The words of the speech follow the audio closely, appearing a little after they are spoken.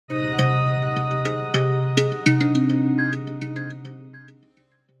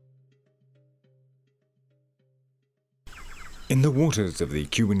In the waters of the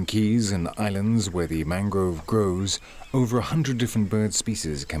Cuban Keys and islands where the mangrove grows, over 100 different bird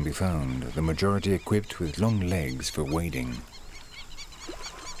species can be found, the majority equipped with long legs for wading.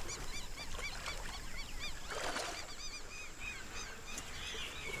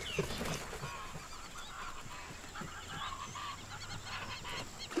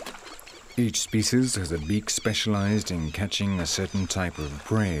 Each species has a beak specialized in catching a certain type of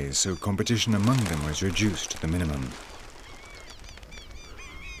prey, so competition among them is reduced to the minimum.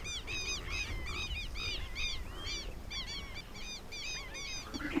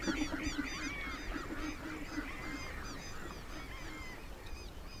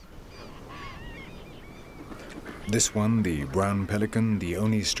 This one, the brown pelican, the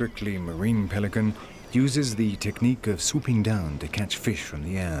only strictly marine pelican, uses the technique of swooping down to catch fish from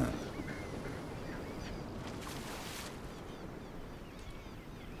the air.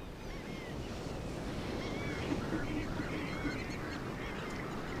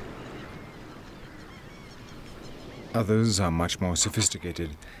 Others are much more sophisticated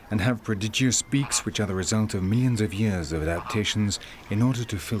and have prodigious beaks which are the result of millions of years of adaptations in order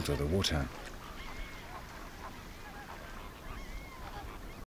to filter the water.